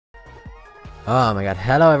Oh my god,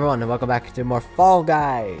 hello everyone and welcome back to more Fall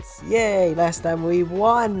Guys! Yay! Last time we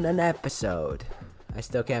won an episode. I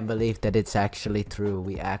still can't believe that it's actually true.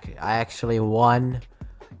 I actually won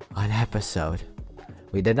an episode.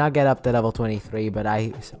 We did not get up to level 23, but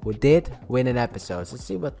we did win an episode. So let's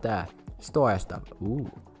see what the store has done.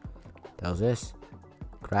 Ooh. How's this?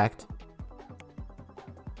 Cracked?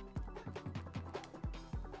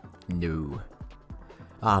 No.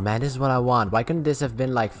 Oh man, this is what I want. Why couldn't this have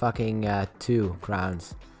been like fucking 2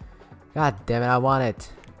 crowns? God damn it, I want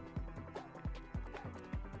it.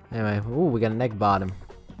 Anyway, ooh, we got an egg bottom.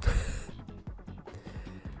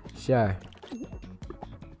 Sure.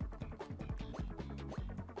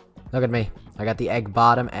 Look at me. I got the egg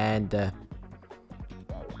bottom and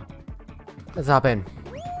let's hop in.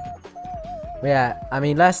 Yeah, I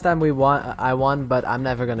mean last time I won, but I'm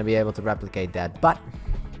never gonna be able to replicate that. But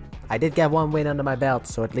I did get one win under my belt,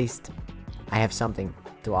 so at least I have something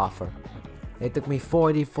to offer. It took me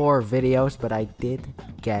 44 videos, but I did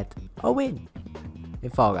get a win in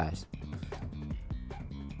Fall Guys.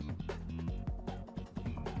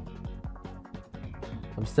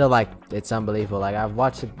 I'm still like, it's unbelievable. Like, I've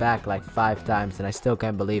watched it back like 5 times and I still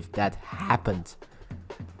can't believe that happened.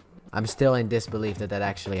 I'm still in disbelief that that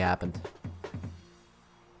actually happened.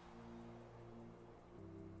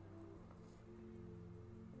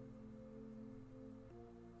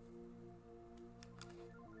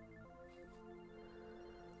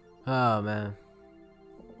 Oh man.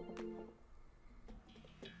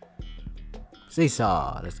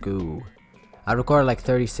 Seesaw, let's go. I recorded like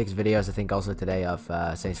 36 videos I think also today of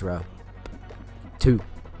Saints Row 2.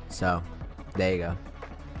 So, there you go.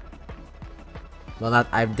 Well,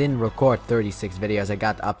 I didn't record 36 videos, I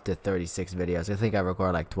got up to 36 videos. I think I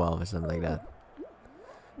recorded like 12 or something like that.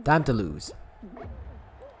 Time to lose.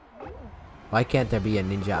 Why can't there be a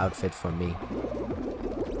ninja outfit for me?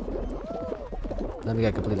 Let me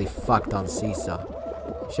get completely fucked on Seesaw.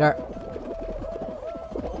 Sure.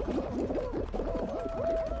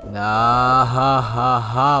 Nah, ha ha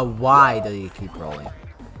ha. Why do you keep rolling?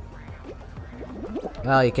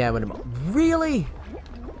 Well, you can't win them. Really?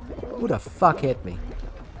 Who the fuck hit me?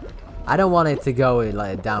 I don't want it to go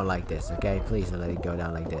down like this, okay? Please don't let it go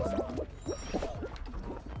down like this.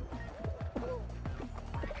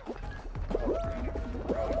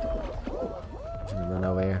 Just gonna run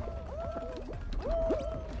over here.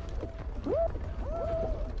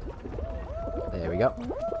 There we go.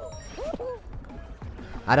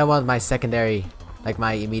 I don't want my secondary, like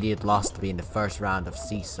my immediate loss to be in the first round of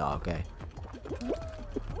Seesaw, okay?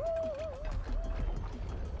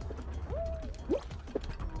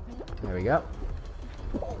 There we go.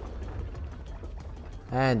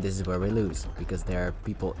 And this is where we lose, because there are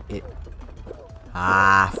people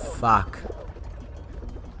Ah, fuck.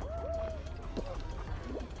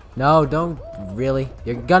 No, don't really.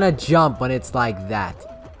 You're gonna jump when it's like that.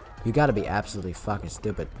 You gotta be absolutely fucking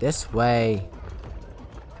stupid. This way.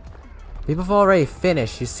 People have already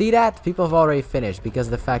finished. You see that? People have already finished because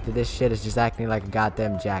of the fact that this shit is just acting like a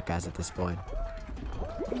goddamn jackass at this point.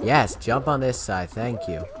 Yes, jump on this side. Thank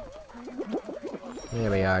you.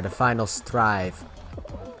 Here we are. The final strive.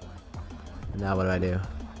 Now what do I do?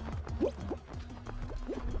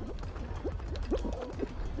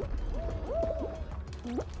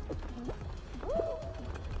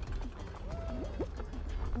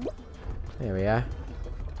 There we are.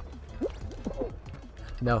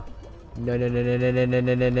 No. No, no, no, no, no, no, no,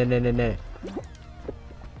 no, no, no, no, no.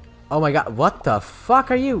 Oh my god, what the fuck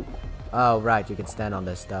are you? Oh, right, you can stand on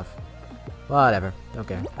this stuff. Whatever,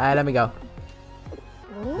 okay. Alright, let me go.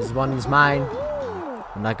 This one is mine.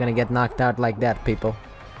 I'm not gonna get knocked out like that, people.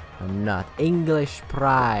 I'm not. English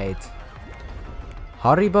pride.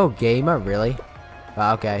 Haribo Gamer, really?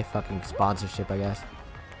 Oh, okay, fucking sponsorship, I guess.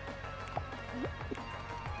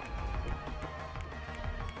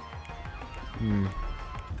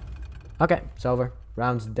 Okay, it's over.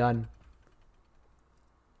 Round's done.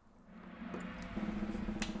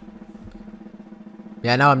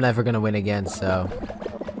 Yeah, now I'm never gonna win again, so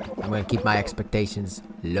I'm gonna keep my expectations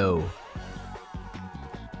low.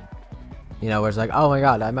 You know, where it's like, oh my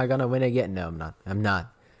god, am I gonna win again? No, I'm not. I'm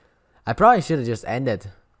not. I probably should have just ended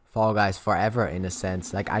Fall Guys forever, in a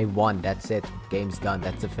sense. Like, I won, that's it. Game's done,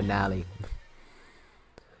 that's the finale.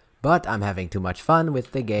 But I'm having too much fun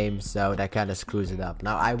with the game, so that kind of screws it up.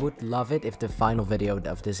 Now, I would love it if the final video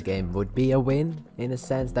of this game would be a win, in a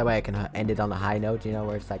sense. That way I can end it on a high note, you know,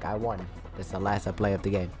 where it's like, I won. That's the last I play of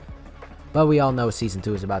the game. But we all know Season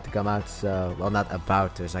 2 is about to come out, so... Well, not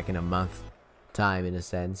about to, it's like in a month time, in a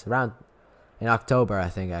sense. Around... In October, I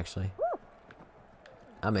think, actually.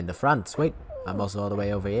 I'm in the front, sweet. I'm also all the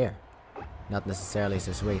way over here. Not necessarily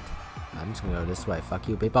so sweet. I'm just gonna go this way. Fuck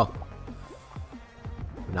you, people.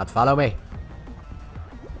 Do not follow me.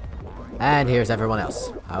 And here's everyone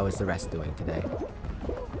else. How is the rest doing today?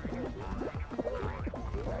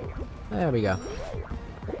 There we go.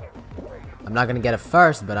 I'm not gonna get it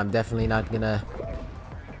first, but I'm definitely not gonna...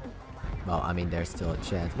 Well, I mean, there's still a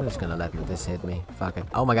chance. I'm just gonna let this hit me. Fuck it.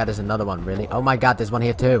 Oh my god, there's another one, really? Oh my god, there's one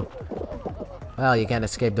here too. Well, you can't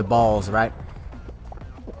escape the balls, right?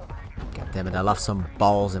 God damn it, I love some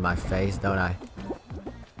balls in my face, don't I?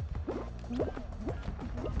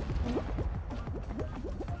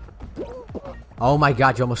 Oh my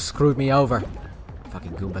god, you almost screwed me over.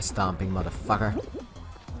 Fucking Goomba stomping motherfucker.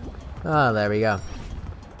 Oh, there we go.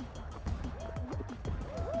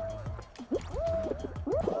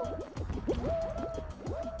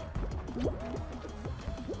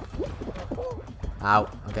 Ow.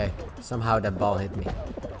 Okay. Somehow that ball hit me.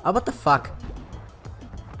 Oh, what the fuck?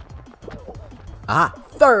 Ah!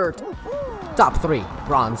 Third! Top 3.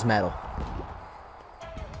 Bronze medal.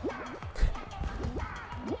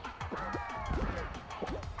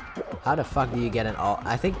 How the fuck do you get an all...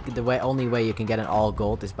 I think the only way you can get an all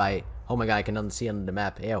gold is by... Oh my god, I can unsee on the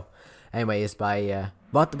map. Ew. Anyway, is by...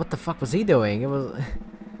 What the fuck was he doing? It was...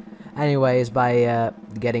 Anyway, is by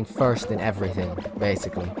getting first in everything,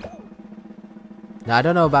 basically. Now, I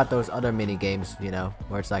don't know about those other mini games, you know,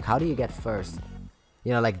 where it's like, how do you get first?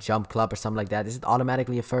 You know, like Jump Club or something like that. Is it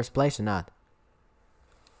automatically a first place or not?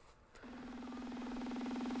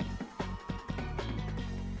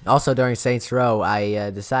 Also, during Saints Row,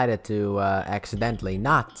 I decided to accidentally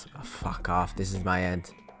not... Oh, fuck off, this is my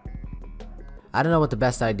end. I don't know what the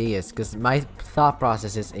best idea is, because my thought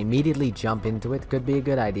process is immediately jump into it could be a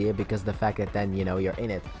good idea, because the fact that then, you know, you're in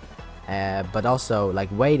it. But also, like,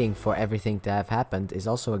 waiting for everything to have happened is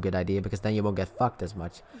also a good idea, because then you won't get fucked as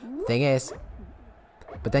much. Thing is,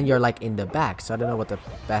 but then you're, like, in the back, so I don't know what the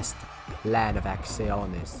best plan of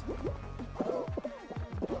Hex-A-Goner is.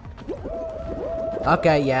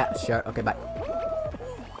 Okay, yeah, sure. Okay, bye.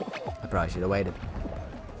 I probably should have waited.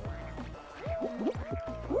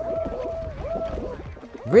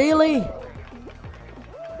 Really?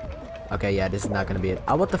 Okay, yeah, this is not gonna be it.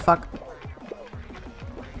 Oh, what the fuck?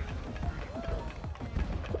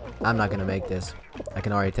 I'm not gonna make this. I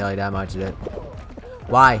can already tell you that much of it.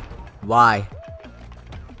 Why? Why?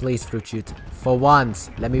 Please, Fruit Shoot. For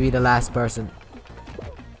once, let me be the last person.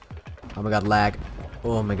 Oh my god, lag.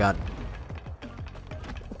 Oh my god.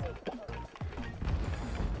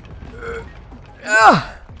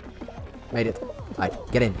 Made it.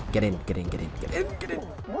 Alright, get in, get in, get in, get in, get in, get in.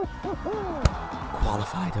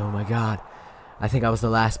 Qualified, oh my god. I think I was the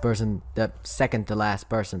last person, the second to last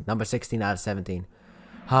person. Number 16 out of 17.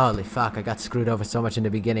 Holy fuck, I got screwed over so much in the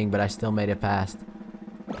beginning, but I still made it past.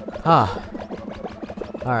 Ah.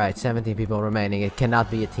 Alright, 17 people remaining. It cannot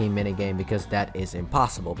be a team minigame because that is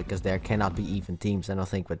impossible, because there cannot be even teams, I don't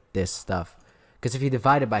think, with this stuff. Because if you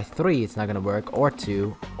divide it by 3, it's not gonna work, or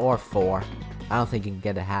 2, or 4. I don't think you can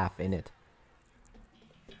get a half in it.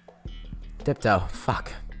 Tiptoe,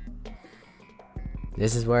 fuck.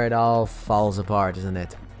 This is where it all falls apart, isn't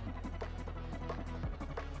it?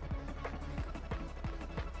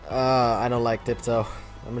 I don't like Tiptoe.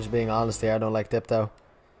 I'm just being honest here, I don't like Tiptoe.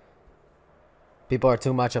 People are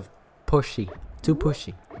too much of pushy. Too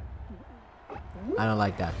pushy. I don't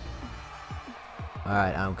like that.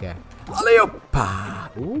 Alright, I don't care. Alley-oop!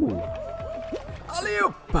 Ooh.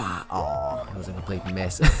 Alley-oop! Oh, that was a complete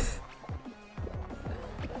miss.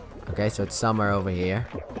 Okay, so it's somewhere over here.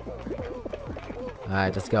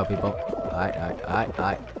 Alright, let's go, people.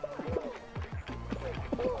 Alright.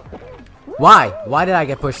 Why? Why did I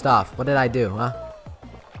get pushed off? What did I do, huh?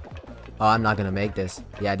 Oh, I'm not gonna make this.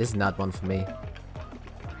 Yeah, this is not one for me.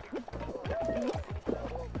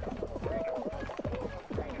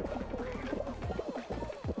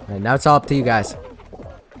 Alright, now it's all up to you guys.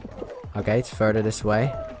 Okay, it's further this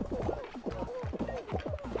way.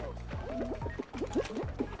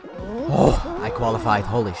 Oh, I qualified.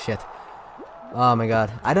 Holy shit. Oh my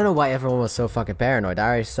god. I don't know why everyone was so fucking paranoid. I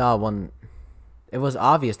already saw one. It was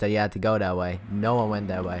obvious that you had to go that way. No one went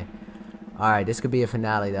that way. Alright, this could be a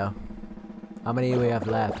finale though. How many do we have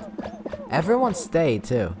left? Everyone stayed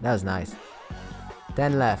too. That was nice.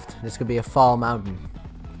 10 left. This could be a fall mountain.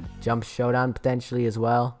 Jump showdown potentially as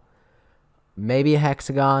well. Maybe a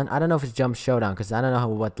hexagon. I don't know if it's jump showdown because I don't know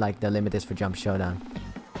what like the limit is for jump showdown.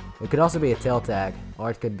 It could also be a tilt tag,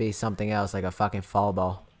 or it could be something else like a fucking fall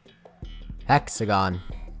ball. Hexagon.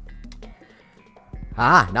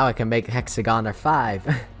 Ah, now I can make Hex-A-Goner 5.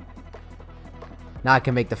 Now I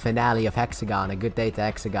can make the finale of Hex-A-Goner. A good day to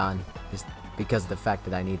Hex-A-Goner. Just because of the fact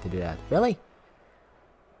that I need to do that. Really?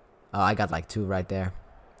 Oh, I got like 2 right there.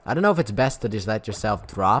 I don't know if it's best to just let yourself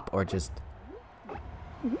drop or just...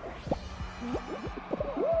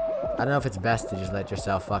 I don't know if it's best to just let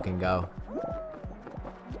yourself fucking go.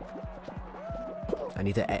 I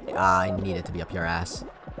need to... I need it to be up your ass.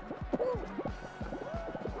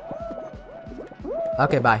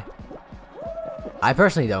 Okay, bye. I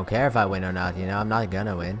personally don't care if I win or not, you know? I'm not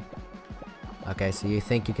gonna win. Okay, so you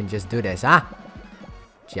think you can just do this, huh?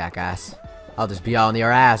 Jackass. I'll just be on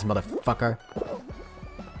your ass, motherfucker.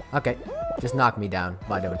 Okay, just knock me down.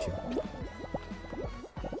 Why don't you?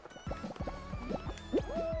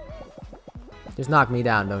 Just knock me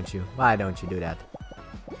down, don't you? Why don't you do that?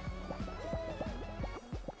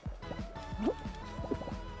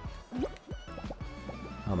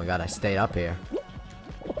 Oh my god, I stayed up here.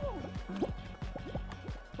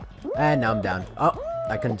 And now I'm down. Oh,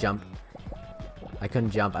 I couldn't jump. I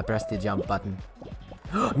couldn't jump. I pressed the jump button.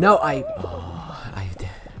 No,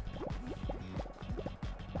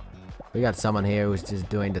 we got someone here who's just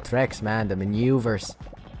doing the tricks, man. The maneuvers.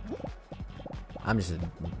 I'm just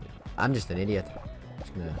an idiot.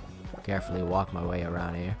 Just gonna carefully walk my way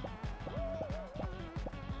around here.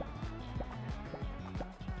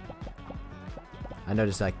 I know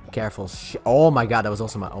there's like careful shit. Oh my god, that was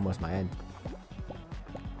also almost my end.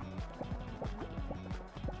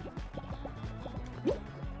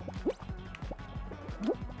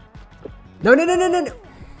 No, no, no, no, no, no.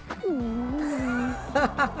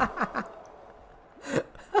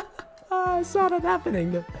 I saw that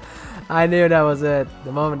happening. I knew that was it.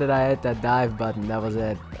 The moment that I hit that dive button, that was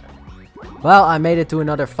it. Well, I made it to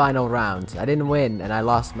another final round. I didn't win, and I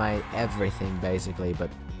lost my everything, basically, but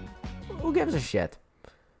who gives a shit?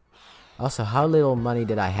 Also, how little money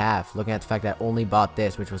did I have? Looking at the fact that I only bought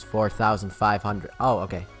this, which was 4,500. Oh,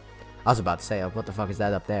 okay. I was about to say, what the fuck is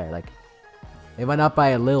that up there? Like, it went up by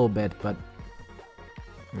a little bit, but...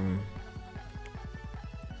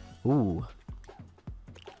 Ooh.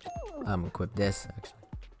 I'm gonna equip this, actually.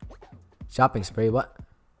 Shopping spree, what?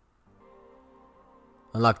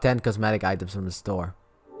 Unlock 10 cosmetic items from the store.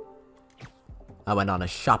 I went on a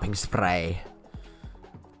shopping spree.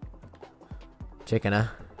 Chicken, huh?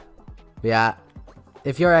 Yeah.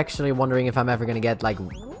 If you're actually wondering if I'm ever gonna get, like,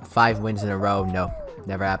 5 wins in a row, no.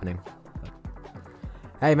 Never happening.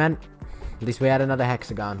 Hey, man. At least we had another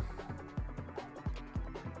Hex-A-Goner.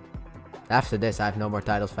 After this, I have no more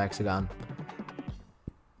titles for Hex-A-Goner.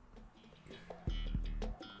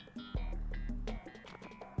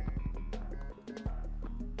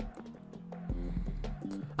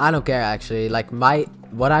 I don't care, actually. Like,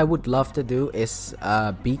 what I would love to do is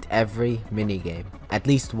beat every minigame. At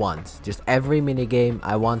least once. Just every minigame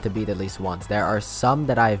I want to beat at least once. There are some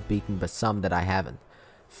that I have beaten, but some that I haven't.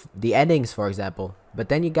 The endings, for example. But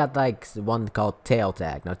then you got, like, one called Tail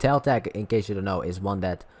Tag. Now, Tail Tag, in case you don't know, is one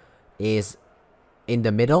that is in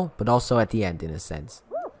the middle, but also at the end, in a sense.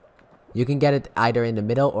 You can get it either in the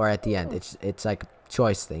middle or at the end. It's like a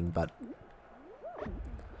choice thing, but...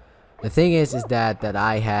 The thing is that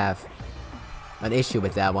I have an issue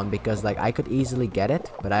with that one, because, like, I could easily get it,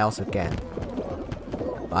 but I also can't.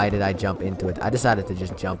 Why did I jump into it? I decided to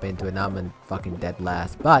just jump into it. Now I'm in fucking dead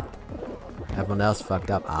last, but everyone else fucked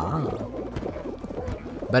up. Ah.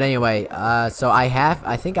 But anyway, so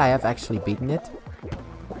I think I have actually beaten it.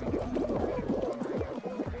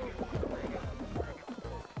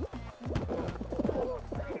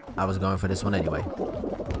 I was going for this one anyway.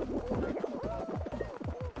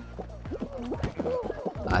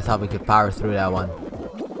 I thought we could power through that one.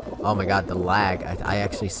 Oh my god, the lag. I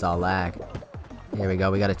actually saw lag. Here we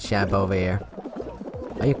go, we got a champ over here.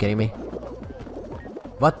 Are you kidding me?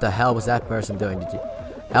 What the hell was that person doing? Did you...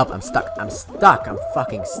 Help, I'm stuck. I'm stuck. I'm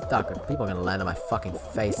fucking stuck. People are gonna land on my fucking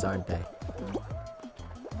face, aren't they?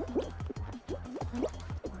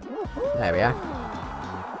 There we are.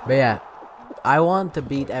 But yeah. I want to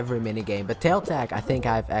beat every minigame, but Tail Tag, I think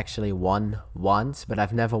I've actually won once, but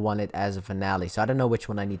I've never won it as a finale, so I don't know which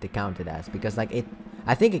one I need to count it as, because, like,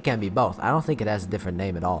 I think it can be both. I don't think it has a different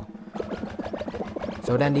name at all.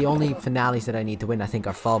 So then the only finales that I need to win, I think,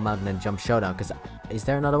 are Fall Mountain and Jump Showdown, because, is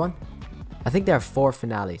there another one? I think there are 4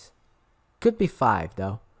 finales. Could be 5,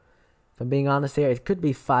 though. If I'm being honest here, it could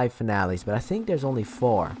be 5 finales, but I think there's only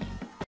 4.